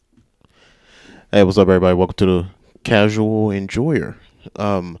Hey, what's up, everybody? Welcome to the Casual Enjoyer.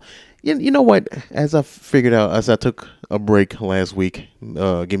 Um, you know what? As I figured out, as I took a break last week,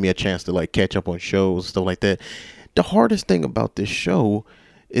 give me a chance to like catch up on shows, stuff like that. The hardest thing about this show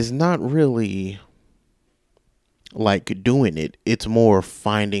is not really like doing it. It's more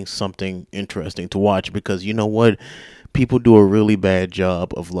finding something interesting to watch because you know what? People do a really bad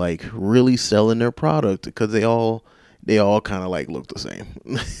job of like really selling their product because they all kind of like look the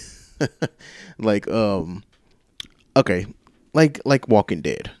same. like okay, like Walking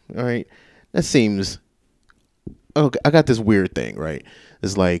Dead. All right, that seems okay. I got this weird thing, right?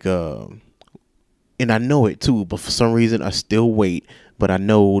 It's like, and I know it too, but for some reason I still wait. But I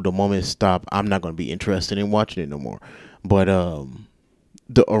know the moment it stop, I'm not gonna be interested in watching it no more. But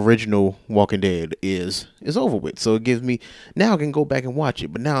the original Walking Dead is over with, so it gives me now I can go back and watch it.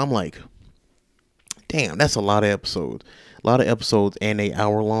 But now I'm like, damn, that's a lot of episodes, and they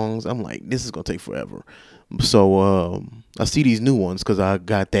hour longs. I'm like, this is gonna take forever. So I see these new ones because I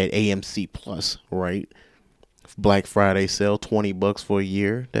got that AMC Plus, right? Black Friday sale, $20 for a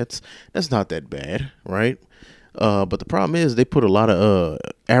year. That's not that bad, right? But the problem is they put a lot of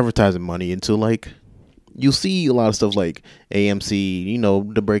advertising money into like you see a lot of stuff like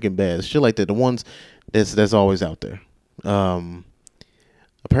AMC, the Breaking Bad, shit like that. The ones that's always out there. Um,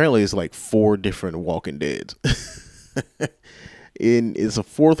 Apparently it's like four different Walking Deads. And it's a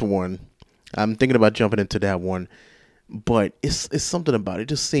fourth one. I'm thinking about jumping into that one, but it's something about it. It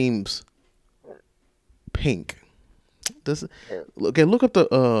just seems pink. Does okay? Look up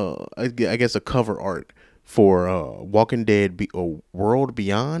the I guess a cover art for Walking Dead World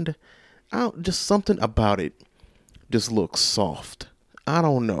Beyond. Just something about it just looks soft. I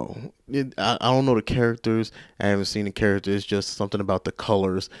don't know. I don't know the characters. I haven't seen the characters. It's just something about the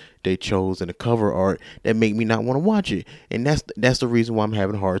colors they chose and the cover art that make me not want to watch it. And that's the reason why I'm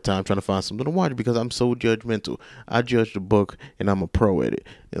having a hard time trying to find something to watch because I'm so judgmental. I judge the book and I'm a pro at it.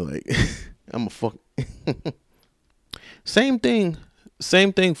 And like I'm a fuck. Same thing.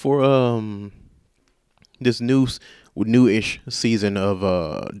 Same thing for this newish season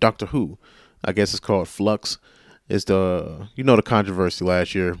of Doctor Who. I guess it's called Flux. It's the controversy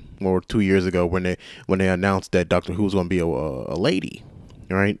last year or 2 years ago when they announced that Doctor Who was going to be a lady,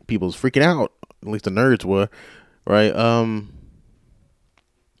 right? People was freaking out. At least the nerds were, right? I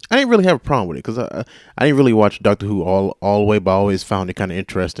didn't really have a problem with it because I didn't really watch Doctor Who all the way, but I always found it kind of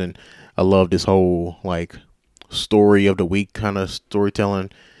interesting. I love this whole like story of the week kind of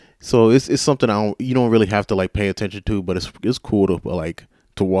storytelling. So it's something you don't really have to like pay attention to, but it's cool to like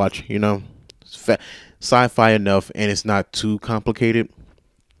to watch. It's sci-fi enough, and it's not too complicated.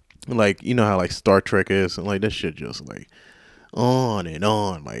 Like you know how like Star Trek is, and like that shit just like on and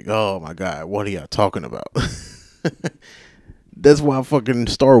on. Like oh my god, what are y'all talking about? That's why fucking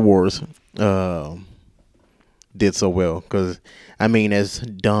Star Wars uh, did so well. Because I mean, as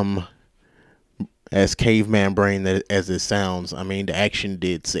dumb as caveman brain as it sounds, I mean the action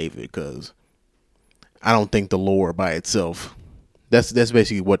did save it. Because I don't think the lore by itself. That's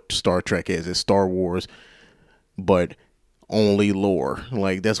basically what Star Trek is. It's Star Wars, but only lore.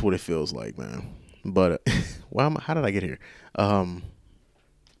 Like that's what it feels like, man. But how did I get here? Um,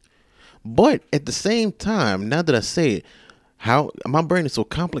 but at the same time, now that I say it, how my brain is so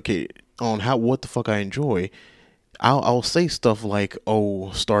complicated on how what the fuck I enjoy. I'll say stuff like,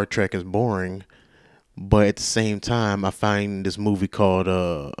 "Oh, Star Trek is boring," but at the same time, I find this movie called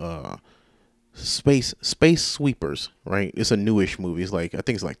Space Sweepers. Right, it's a newish movie. It's like I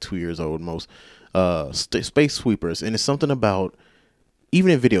think it's like 2 years old most. Space Sweepers, and it's something about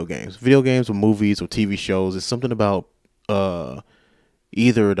even in video games or movies or TV shows. It's something about uh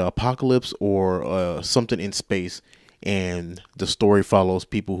either the apocalypse or something in space, and the story follows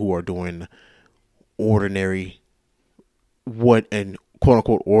people who are doing ordinary, what an quote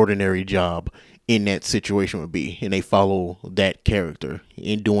unquote ordinary job in that situation would be, and they follow that character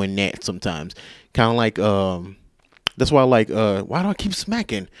in doing that sometimes. Kind of like that's why I like why do I keep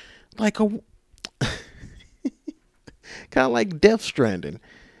smacking like a kind of like Death Stranding.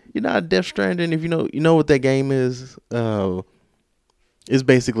 You know, Death Stranding. If you know what that game is. It's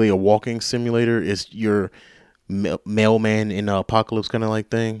basically a walking simulator. It's your mailman in the apocalypse kind of like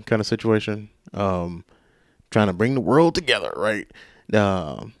thing, kind of situation. Trying to bring the world together, right?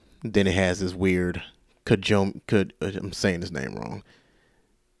 Then it has this weird I'm saying his name wrong.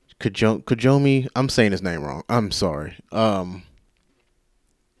 Kajomi. I'm saying his name wrong. I'm sorry.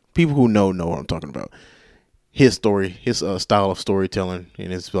 People who know what I'm talking about. His story, his style of storytelling,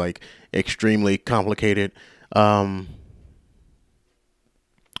 and it's like extremely complicated. Um,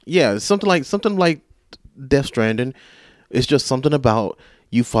 yeah, something like Death Stranding. It's just something about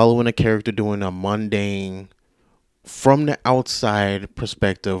you following a character doing a mundane from the outside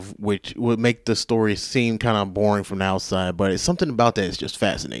perspective, which would make the story seem kind of boring from the outside, but it's something about that is just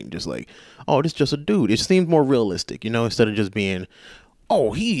fascinating. Just like, oh, this is just a dude. It seems more realistic, instead of just being,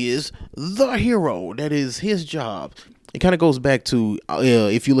 oh, he is the hero. That is his job. It kind of goes back to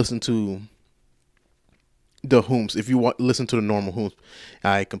if you listen to the Hooms, if you listen to the normal Hooms,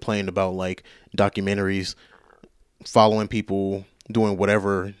 I complained about like documentaries following people doing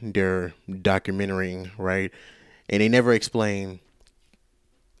whatever they're documenting, right? And they never explain.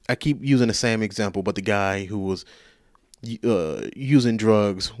 I keep using the same example, but the guy who was using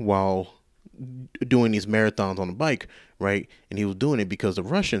drugs while doing these marathons on a bike, right? And he was doing it because the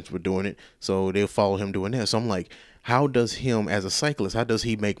Russians were doing it, so they'll follow him doing that. So I'm like, how does him as a cyclist, how does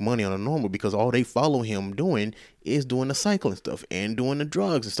he make money on a normal? Because all they follow him doing is doing the cycling stuff and doing the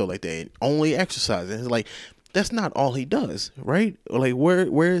drugs and stuff like that, and only exercising. It's like, that's not all he does, right? Like,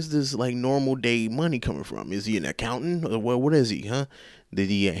 where is this like normal day money coming from? Is he an accountant, or what is he, huh? Did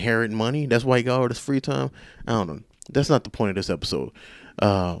he inherit money? That's why he got all this free time. I don't know. That's not the point of this episode.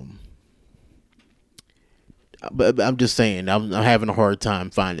 But I'm just saying, I'm having a hard time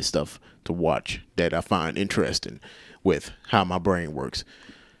finding stuff to watch that I find interesting with how my brain works.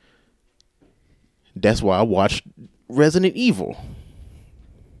 That's why I watched Resident Evil.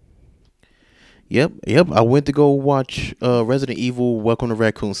 Yep. I went to go watch Resident Evil: Welcome to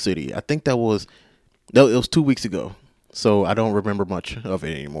Raccoon City. I think it was 2 weeks ago, so I don't remember much of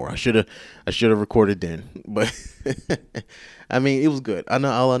it anymore. I should have recorded then, but I mean, it was good. I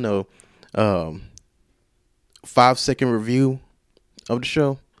know. 5-second review of the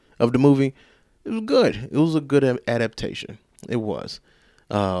show, of the movie. It was good. It was a good adaptation. It was.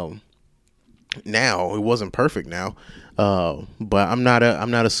 Now it wasn't perfect now, but I'm not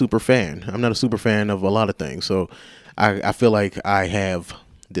a super fan. I'm not a super fan of a lot of things. So I feel like I have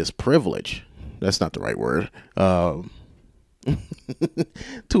this privilege. That's not the right word. To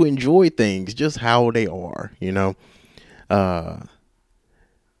enjoy things just how they are.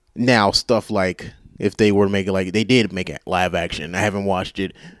 Now stuff like, if they were to make it, like they did make it live action, I haven't watched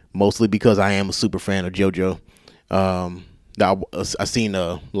it, mostly because I am a super fan of JoJo. I seen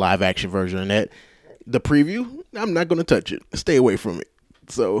a live action version of that. The preview, I'm not gonna touch it. Stay away from it.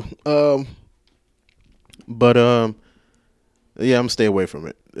 So, yeah, I'm stay away from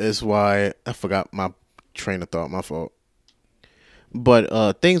it. That's why I forgot my train of thought. My fault.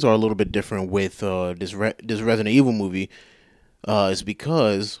 But things are a little bit different with this Resident Evil movie. It's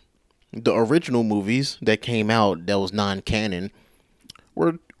because the original movies that came out that was non-canon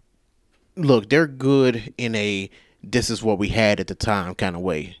they're good in a this is what we had at the time kind of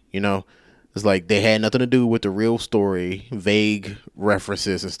way, It's like they had nothing to do with the real story, vague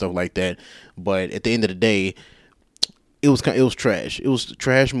references and stuff like that. But at the end of the day, it was trash. It was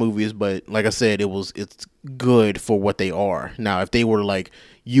trash movies, but like I said, it's good for what they are. Now, if they were to like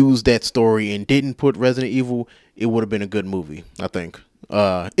use that story and didn't put Resident Evil, it would have been a good movie, I think.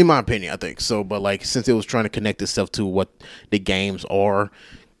 In my opinion, I think so. But like, since it was trying to connect itself to what the games are,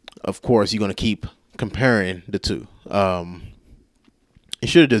 of course, you're gonna keep comparing the two. It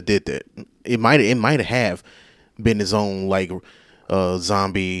should have just did that. It might have been its own like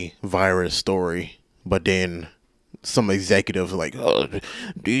zombie virus story, but then some executives are like, oh,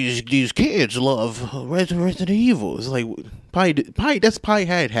 these kids love Resident Evil. It's like probably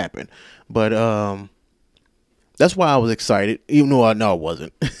had happened, but that's why I was excited, even though I know I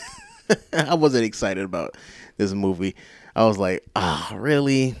wasn't. I wasn't excited about this movie. I was like,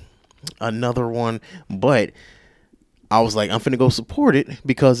 really? Another one? But I was like, I'm finna go support it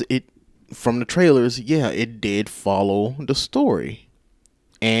because from the trailers, yeah, it did follow the story.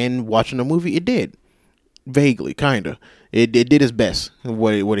 And watching the movie, it did. Vaguely, kinda. It did its best,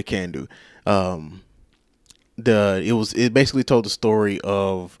 what it can do. It basically told the story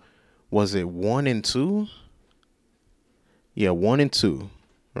of, was it 1 and 2? Yeah, 1 and 2,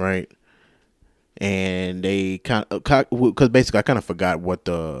 right? And they because basically I kind of forgot what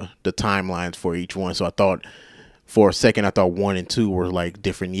the timelines for each one. So I thought for a second 1 and 2 were like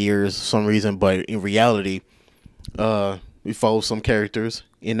different years for some reason, but in reality, we follow some characters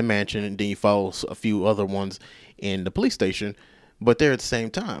in the mansion, and then you follow a few other ones in the police station, but they're at the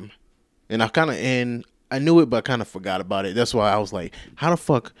same time. And I knew it, but I kind of forgot about it. That's why I was like, how the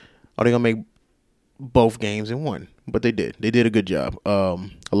fuck are they gonna make both games in one? But they did. They did a good job. A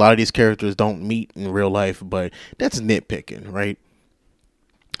lot of these characters don't meet in real life, but that's nitpicking, right?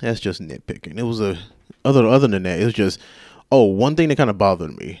 That's just nitpicking. It was other than that, it was just, one thing that kind of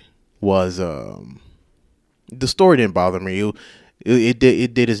bothered me was the story didn't bother me. It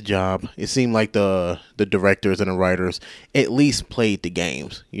did its job. It seemed like the directors and the writers at least played the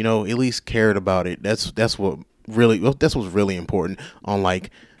games. At least cared about it. That's what really that's what's really important on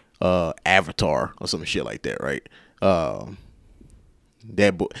like Avatar or some shit like that, right? Um,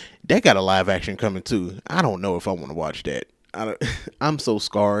 that that got a live action coming too. I don't know if I want to watch that. I'm so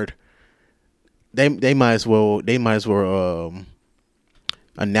scarred. They might as well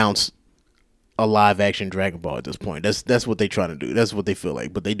announce a live action Dragon Ball at this point. That's what they trying to do. That's what they feel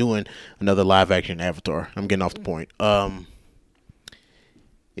like. But they doing another live action Avatar. I'm getting off the point.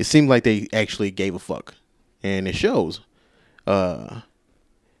 It seemed like they actually gave a fuck, and it shows. Uh,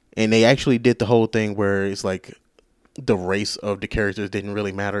 and they actually did the whole thing where it's like the race of the characters didn't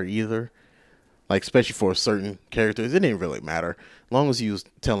really matter either. Like especially for certain characters, it didn't really matter as long as you was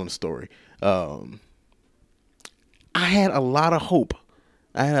telling the story. Um, I had a lot of hope.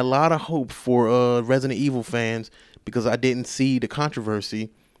 I had a lot of hope for Resident Evil fans because I didn't see the controversy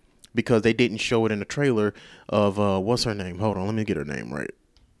because they didn't show it in the trailer of what's her name? Hold on, let me get her name right.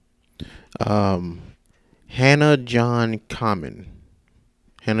 Um, Hannah John Common.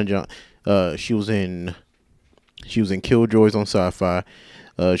 Hannah John. She was in Killjoys on Sci-Fi.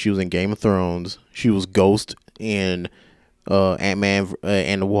 She was in Game of Thrones. She was Ghost in Ant-Man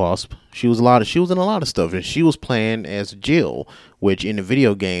and the Wasp. She was in a lot of stuff, and she was playing as Jill, which in the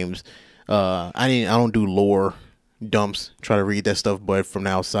video games, I don't do lore dumps, try to read that stuff, but from the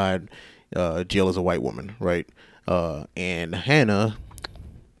outside, Jill is a white woman, right? And Hannah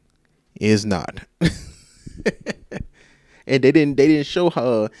is not. And they didn't show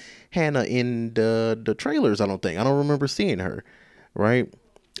her Hannah in the trailers. I don't remember seeing her, right?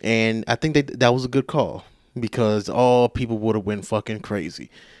 And I think that was a good call because all people would have went fucking crazy.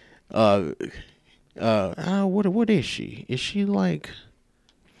 Uh, what is she? Is she like?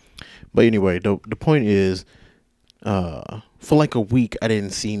 But anyway, the point is, for like a week, I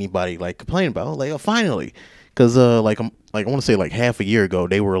didn't see anybody like complain about it. Like, oh, finally, because I want to say like half a year ago,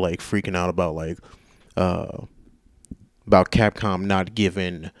 they were like freaking out about like about Capcom not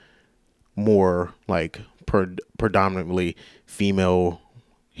giving more like predominantly female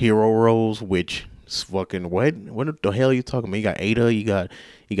hero roles, which is fucking what the hell are you talking about? You got Ada, you got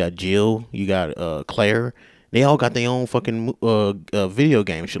Jill, you got Claire. They all got their own fucking video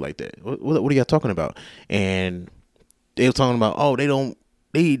game shit like that. What are y'all talking about? And they were talking about, oh, they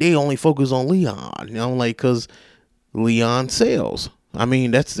only focus on Leon, like because Leon sells. I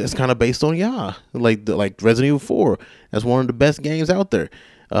mean, that's kind of based on y'all, like Resident Evil 4. That's one of the best games out there.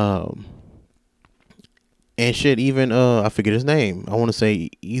 Um, and shit, even I forget his name. I want to say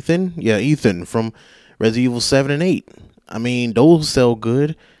Ethan. Yeah, Ethan from Resident Evil 7 and 8. I mean, those sell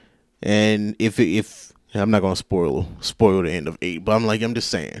good. And if I'm not gonna spoil the end of 8, but I'm just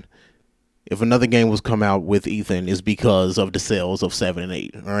saying, if another game was come out with Ethan, it's because of the sales of 7 and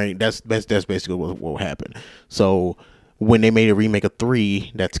 8. All right, that's basically what happened. So when they made a remake of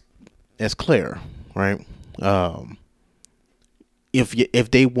 3, that's Claire, right?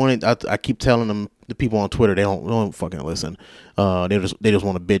 If they wanted, I keep telling them, the people on Twitter, they don't fucking listen. They just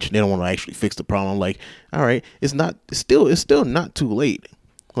want to bitch. They don't want to actually fix the problem. Like, all right, it's still not too late.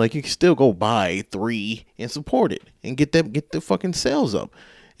 Like, you can still go buy 3 and support it and get the fucking sales up.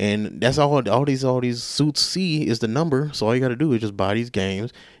 And that's all these suits see is the number. So all you got to do is just buy these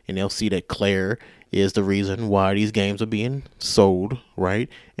games, and they'll see that Claire is the reason why these games are being sold, right?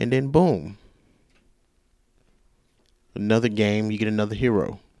 And then boom, another game, you get another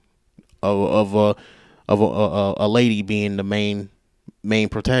hero of a lady being the main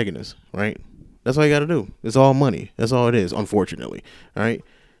protagonist, right? That's all you got to do. It's all money. That's all it is, unfortunately, all right?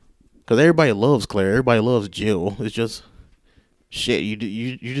 Because everybody loves Claire, everybody loves Jill. It's just shit.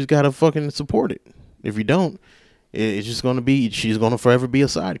 You just gotta fucking support it. If you don't, it's just gonna be, she's gonna forever be a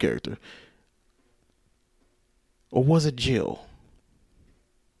side character. Or was it Jill?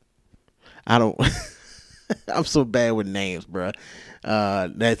 I don't. I'm so bad with names, bruh.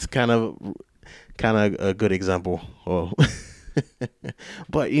 That's kind of a good example. Oh.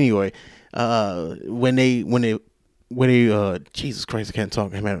 But anyway, when they Jesus Christ, I can't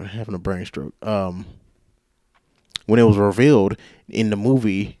talk. I'm having a brain stroke. When it was revealed in the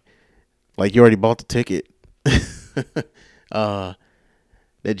movie, like, you already bought the ticket, uh,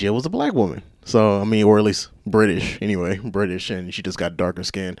 that Jill was a black woman. So, I mean, or at least British, anyway, British, and she just got darker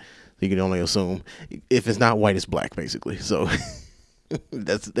skin. So you can only assume if it's not white, it's black, basically. So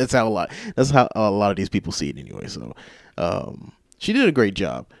that's how a lot of these people see it anyway. So, she did a great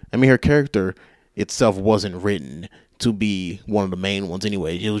job. I mean, her character itself wasn't written to be one of the main ones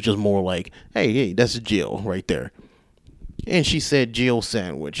anyway. It was just more like, hey, that's Jill right there. And she said Jill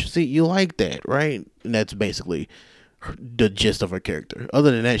sandwich. See, you like that, right? And that's basically the gist of her character.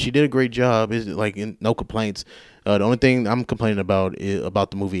 Other than that, she did a great job. Is like no complaints. The only thing I'm complaining about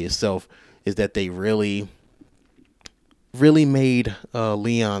the movie itself is that they really made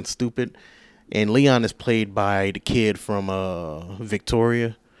Leon stupid, and Leon is played by the kid from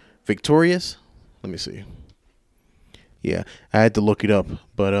Victorious. Let me see. Yeah, I had to look it up,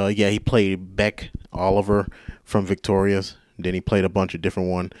 but yeah, he played Beck Oliver from Victorious. Then he played a bunch of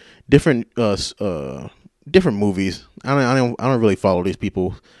different different movies. I don't really follow these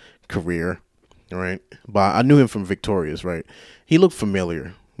people's career, right? But I knew him from Victorious, right? He looked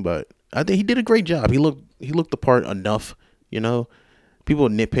familiar, but I think he did a great job. He looked the part enough, you know. People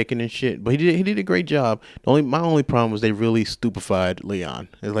nitpicking and shit, but he did a great job. My only problem was they really stupefied Leon.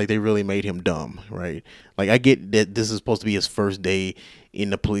 It's like they really made him dumb, right? Like I get that this is supposed to be his first day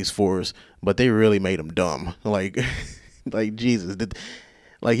in the police force, but they really made him dumb. Like like Jesus,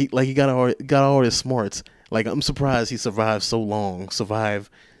 he got all his smarts. Like I'm surprised he survived so long,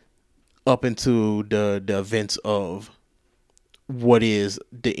 survived up into the events of what is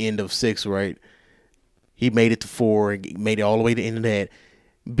the end of 6, right? He made it to 4 and made it all the way to the end of that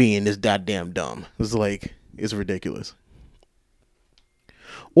being this goddamn dumb. It's like, it's ridiculous.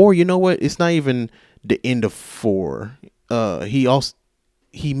 Or you know what? It's not even the end of 4. He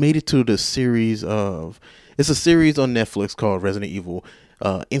made it to the series of, it's a series on Netflix called Resident Evil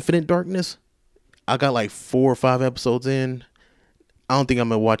Infinite Darkness. I got like 4 or 5 episodes in. I don't think I'm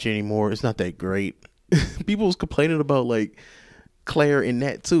gonna watch it anymore. It's not that great. People was complaining about like Claire in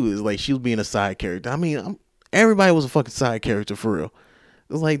that too. Is like she was being a side character. I mean, everybody was a fucking side character for real.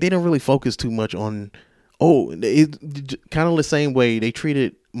 It's like they don't really focus too much on. Oh, it kind of the same way they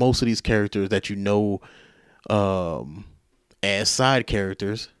treated most of these characters that as side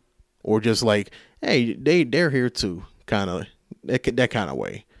characters, or just like, hey, they're here too, kind of that kind of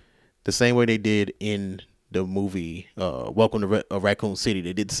way. The same way they did in the movie Welcome to Raccoon City.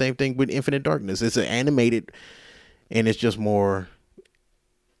 They did the same thing with Infinite Darkness. It's an animated, and it's just more.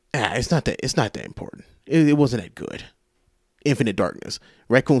 It's not that important. It wasn't that good. Infinite Darkness,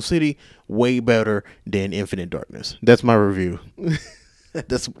 Raccoon City, way better than Infinite Darkness. That's my review.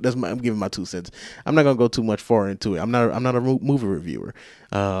 I'm giving my 2 cents. I'm not gonna go too much far into it. I'm not a movie reviewer.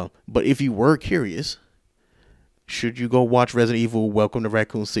 But if you were curious, should you go watch Resident Evil Welcome to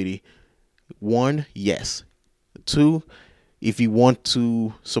Raccoon City? 1, yes. 2, if you want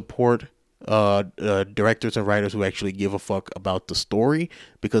to support directors and writers who actually give a fuck about the story,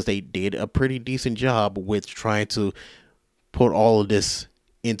 because they did a pretty decent job with trying to put all of this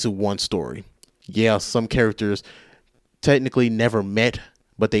into one story. Yeah, some characters technically never met,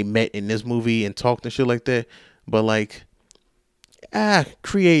 but they met in this movie and talked and shit like that. But like,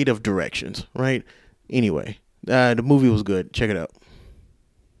 creative directions, right? Anyway, the movie was good. Check it out.